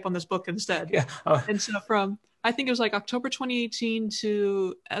going to type on this book instead. Yeah. And so from, I think it was like October 2018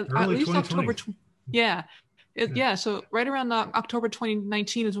 to at least October. Yeah. So right around October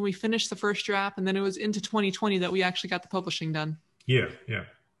 2019 is when we finished the first draft. And then it was into 2020 that we actually got the publishing done. Yeah. Yeah.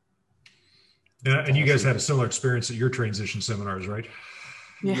 And you guys had a similar experience at your transition seminars, right?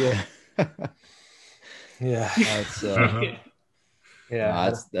 Yeah. Yeah.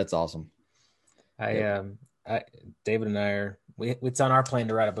 That's awesome. David and I it's on our plan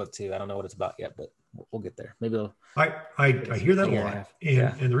to write a book too. I don't know what it's about yet, but we'll get there. Maybe I hear that a lot.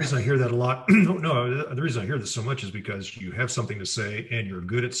 And the reason I hear that a lot, the reason I hear this so much is because you have something to say and you're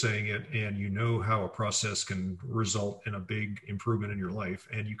good at saying it, and you know how a process can result in a big improvement in your life,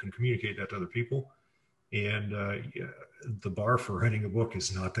 and you can communicate that to other people. And the bar for writing a book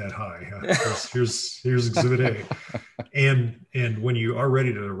is not that high. Here's Exhibit A. And when you are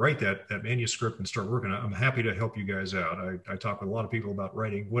ready to write that manuscript and start working on it, I'm happy to help you guys out. I talk with a lot of people about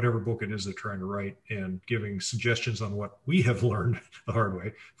writing whatever book it is they're trying to write, and giving suggestions on what we have learned the hard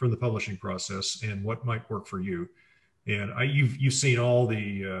way from the publishing process and what might work for you. And you've seen all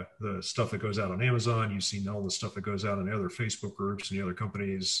the stuff that goes out on Amazon. You've seen all the stuff that goes out in the other Facebook groups and the other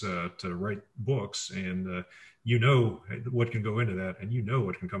companies to write books. And you know what can go into that, and you know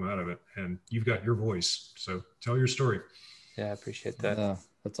what can come out of it. And you've got your voice. So tell your story. Yeah, I appreciate that.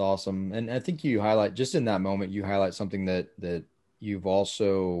 That's awesome. And I think you highlight, just in that moment, you highlight something that you've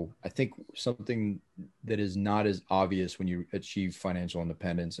also, I think, something that is not as obvious when you achieve financial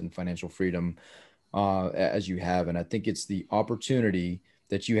independence and financial freedom as you have. And I think it's the opportunity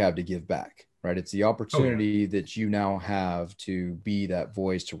that you have to give back, right? It's the opportunity that you now have to be that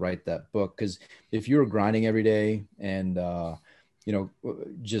voice, to write that book. Because if you're grinding every day and,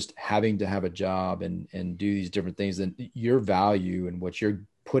 just having to have a job and do these different things, then your value and what you're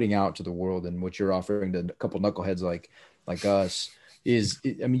putting out to the world and what you're offering to a couple knuckleheads like us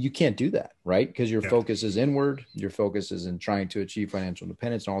you can't do that, right? Because your focus is inward, your focus is in trying to achieve financial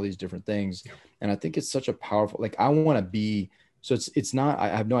independence and all these different things. Yeah. And I think it's such a powerful, I want to be, so it's not, I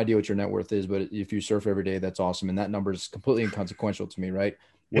have no idea what your net worth is, but if you surf every day, that's awesome. And that number is completely inconsequential to me, right?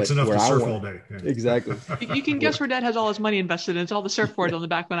 It's enough to surf all day. Yeah. Exactly. You can guess where Dad has all his money invested in. It's all the surfboards on the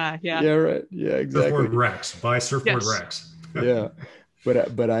back of an eye. Yeah. Yeah, right. Yeah, exactly. Surfboard racks. Buy surfboard racks. Yeah.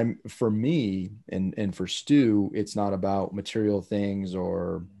 but I'm, for me and for Stu, it's not about material things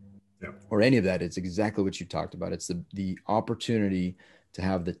or any of that. It's exactly what you talked about. It's the opportunity to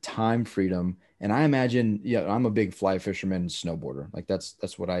have the time freedom. And I imagine, I'm a big fly fisherman and snowboarder. Like that's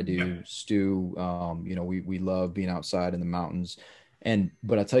what I do. Yeah. Stu, we love being outside in the mountains.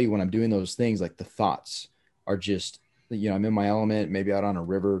 But I tell you, when I'm doing those things, like the thoughts are just, I'm in my element, maybe out on a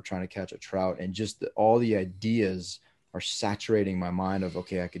river trying to catch a trout, and just all the ideas are saturating my mind of,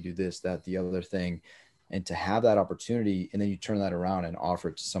 okay, I could do this, that, the other thing. And to have that opportunity, and then you turn that around and offer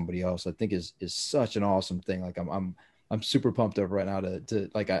it to somebody else, I think is such an awesome thing. Like I'm super pumped up right now to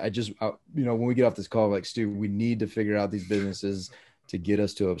like, when we get off this call, like, Stu, we need to figure out these businesses to get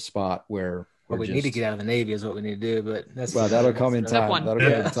us to a spot where we need to get out of the Navy is what we need to do, but that'll come in time.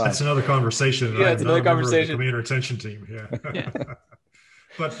 That's another conversation. Yeah, it's another conversation. Commander retention team. Yeah.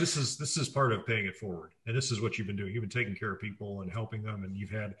 But this is part of paying it forward. And this is what you've been doing. You've been taking care of people and helping them. And you've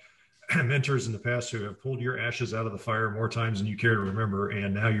had mentors in the past who have pulled your ashes out of the fire more times than you care to remember.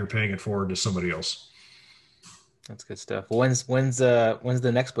 And now you're paying it forward to somebody else. That's good stuff. When's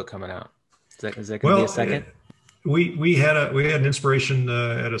the next book coming out? Is that going to be a second? We had an inspiration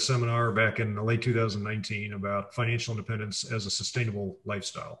at a seminar back in late 2019 about financial independence as a sustainable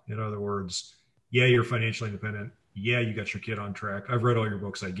lifestyle. In other words, you're financially independent. You got your kid on track. I've read all your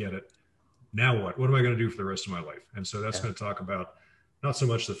books. I get it. Now what? What am I going to do for the rest of my life? And so that's going to talk about not so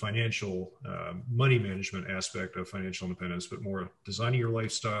much the financial money management aspect of financial independence, but more designing your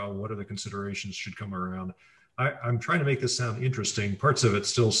lifestyle. What are the considerations should come around? I'm trying to make this sound interesting. Parts of it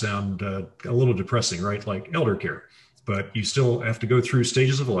still sound a little depressing, right? Like elder care, but you still have to go through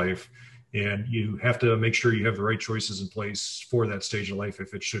stages of life, and you have to make sure you have the right choices in place for that stage of life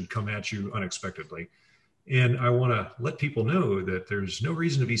if it should come at you unexpectedly. And I want to let people know that there's no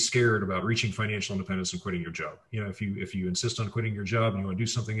reason to be scared about reaching financial independence and quitting your job. If you insist on quitting your job and you want to do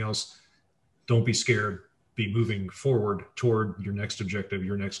something else, don't be scared. Be moving forward toward your next objective,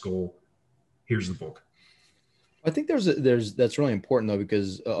 your next goal. Here's the book. I think that's really important though,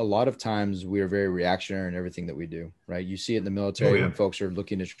 because a lot of times we are very reactionary in everything that we do, right? You see it in the military when folks are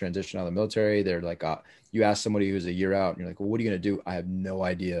looking to transition out of the military. They're like, you ask somebody who's a year out and you're like, well, what are you going to do? I have no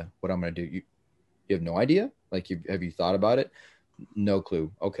idea what I'm going to do. You have no idea? Like, have you thought about it? No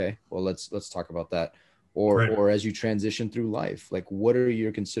clue. Okay. Well, let's talk about that. Or as you transition through life, like, what are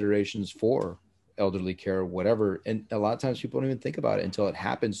your considerations for elderly care or whatever? And a lot of times people don't even think about it until it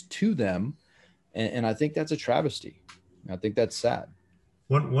happens to them. And I think that's a travesty. I think that's sad.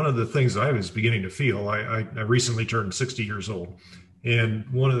 One of the things I was beginning to feel, I recently turned 60 years old.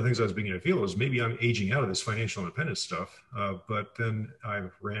 And one of the things I was beginning to feel was maybe I'm aging out of this financial independence stuff. But then I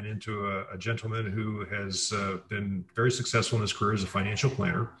ran into a gentleman who has been very successful in his career as a financial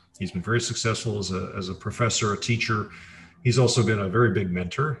planner. He's been very successful as a professor, a teacher. He's also been a very big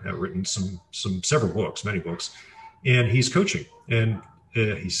mentor, written several books, many books, and he's coaching. And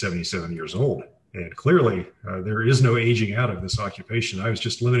he's 77 years old. And clearly, there is no aging out of this occupation. I was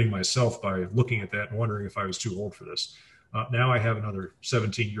just limiting myself by looking at that and wondering if I was too old for this. Now I have another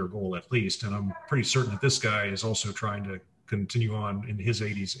 17-year goal at least, and I'm pretty certain that this guy is also trying to continue on in his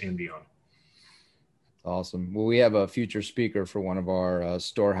 80s and beyond. Awesome. Well, we have a future speaker for one of our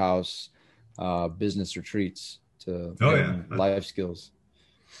Storehouse business retreats to learn life skills.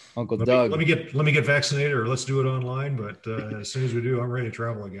 Uncle Doug. Let me get vaccinated, or let's do it online. But as soon as we do, I'm ready to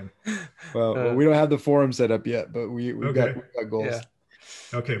travel again. Well, we don't have the forum set up yet, but we've got goals. Yeah.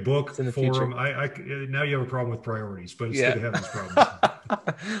 Okay, book, forum. I now you have a problem with priorities, but it's good to have these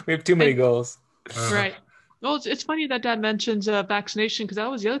problems. We have too many goals. Right. Well, it's funny that Dad mentions vaccination, because that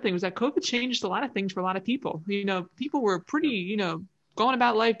was the other thing, was that COVID changed a lot of things for a lot of people. People were pretty, going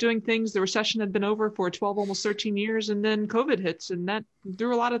about life doing things. The recession had been over for 12, almost 13 years, and then COVID hits, and that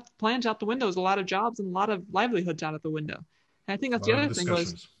threw a lot of plans out the windows, a lot of jobs and a lot of livelihoods out of the window. And I think that's the other thing,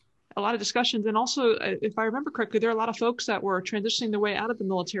 was a lot of discussions. And also, if I remember correctly, there are a lot of folks that were transitioning their way out of the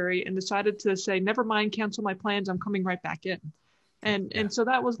military and decided to say, never mind, cancel my plans, I'm coming right back in. And so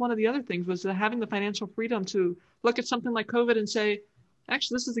that was one of the other things, was having the financial freedom to look at something like COVID and say,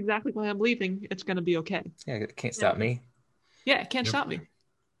 actually, this is exactly why I'm leaving. It's going to be okay. Yeah, it can't stop me. Yeah, it can't stop me.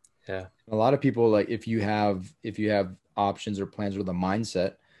 Yeah. A lot of people, like, if you have options or plans with the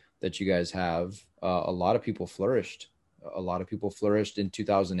mindset that you guys have, a lot of people flourished. A lot of people flourished in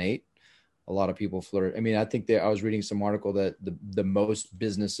 2008. A lot of people flourished. I mean, I think I was reading some article that the most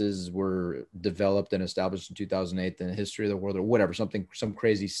businesses were developed and established in 2008 in the history of the world, or whatever, some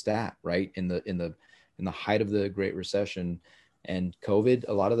crazy stat, right? In the height of the Great Recession. And COVID,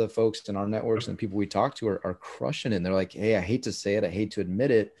 a lot of the folks in our networks and people we talk to are crushing it. And they're like, hey, I hate to say it, I hate to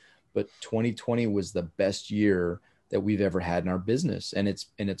admit it, but 2020 was the best year that we've ever had in our business. And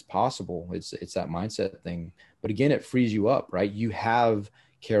it's possible. It's that mindset thing. But again, it frees you up, right? You have,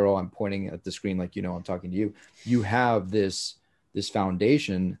 Carol, I'm pointing at the screen like, I'm talking to you. You have this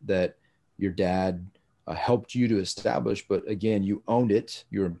foundation that your dad helped you to establish, but again, you owned it.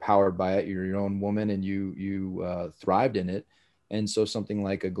 You're empowered by it. You're your own woman, and you thrived in it. And so something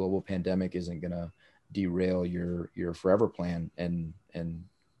like a global pandemic isn't going to derail your forever plan, and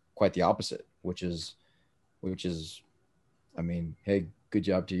quite the opposite, which is, I mean, hey, good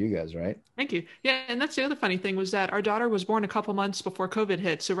job to you guys, right? Thank you. Yeah, and that's the other funny thing, was that our daughter was born a couple months before COVID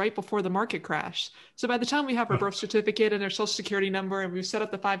hit, so right before the market crashed. So by the time we have her birth certificate and her social security number, and we've set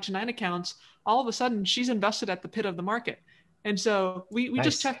up the 529 accounts, all of a sudden she's invested at the pit of the market. And so we Nice.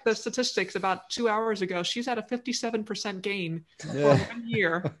 just checked the statistics about 2 hours ago. She's at a 57% gain for 1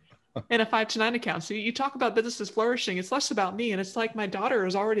 year in a 529 account. So you talk about businesses flourishing. It's less about me. And it's like my daughter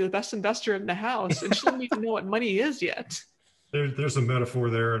is already the best investor in the house, and she doesn't even know what money is yet. There's a metaphor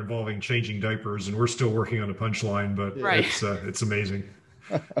there involving changing diapers, and we're still working on a punchline, but Right. it's amazing.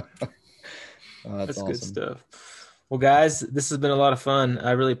 That's awesome. good stuff. Well, guys, this has been a lot of fun.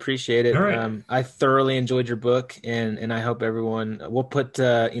 I really appreciate it. All right. I thoroughly enjoyed your book, and I hope everyone, we'll put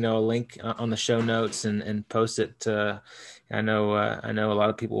a link on the show notes and post it. I know a lot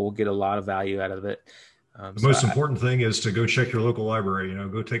of people will get a lot of value out of it. The most important thing is to go check your local library.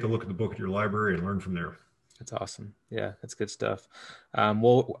 Go take a look at the book at your library and learn from there. That's awesome. Yeah, that's good stuff.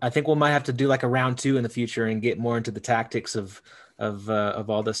 Well, I think we might have to do like a round 2 in the future and get more into the tactics of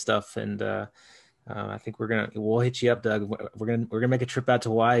all this stuff. And I think we'll hit you up, Doug. We're gonna make a trip out to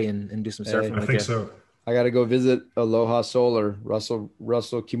Hawaii and do some surfing. I think so. I got to go visit Aloha Solar. Russell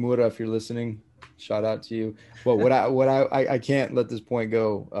Kimura, if you're listening, shout out to you. But I can't let this point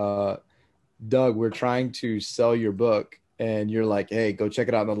go. Doug, we're trying to sell your book, and you're like, hey, go check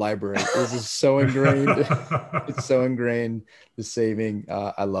it out in the library. This is so ingrained. It's so ingrained, the saving.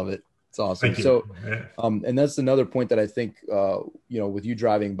 I love it. It's awesome. Thank you. So, Yeah. and that's another point that I think, with you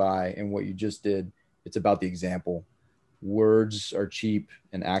driving by and what you just did, it's about the example. Words are cheap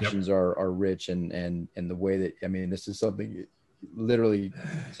and actions are rich. And the way that, this is something literally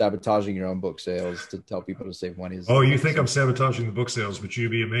sabotaging your own book sales to tell people to save money. Oh, you think I'm sabotaging the book sales, but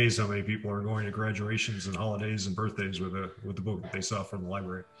you'd be amazed how many people are going to graduations and holidays and birthdays with the book that they saw from the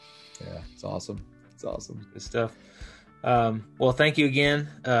library. Yeah, it's awesome. It's awesome. Good stuff. Well, thank you again.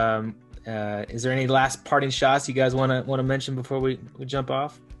 Is there any last parting shots you guys want to mention before we jump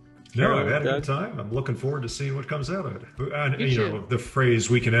off? No, I've had a Doug? good time. I'm looking forward to seeing what comes out of it. And, Me too. the phrase,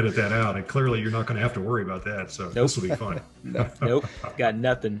 we can edit that out. And clearly you're not going to have to worry about that. So this will be fun. Nope, got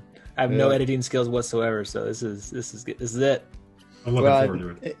nothing. I have no editing skills whatsoever. So this is good. This is it. I'm looking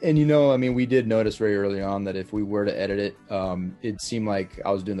forward to it. And we did notice very early on that if we were to edit it, it seemed like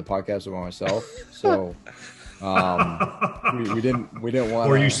I was doing the podcast by myself. So we didn't want.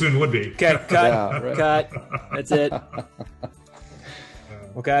 Or you soon would be. Okay, cut. Yeah, right. Cut. That's it.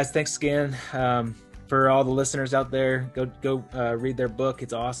 Well, guys, thanks again. For all the listeners out there, go read their book.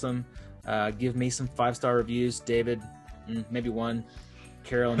 It's awesome. Give me some 5-star reviews. David, maybe 1.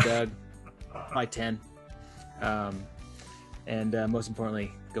 Carol and Doug, probably 10. And most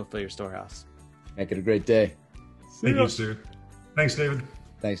importantly, go fill your storehouse. Make it a great day. Thank you, Stu. Thanks, David.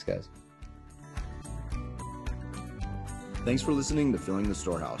 Thanks, guys. Thanks for listening to Filling the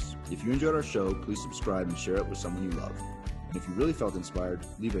Storehouse. If you enjoyed our show, please subscribe and share it with someone you love. And if you really felt inspired,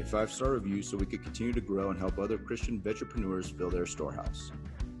 leave a 5-star review so we could continue to grow and help other Christian entrepreneurs fill their storehouse.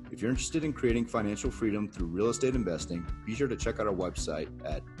 If you're interested in creating financial freedom through real estate investing, be sure to check out our website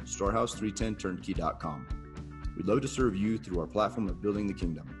at storehouse310turnkey.com. We'd love to serve you through our platform of building the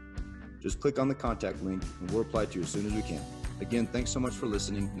kingdom. Just click on the contact link and we'll reply to you as soon as we can. Again, thanks so much for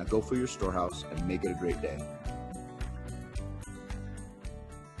listening. Now go fill your storehouse and make it a great day.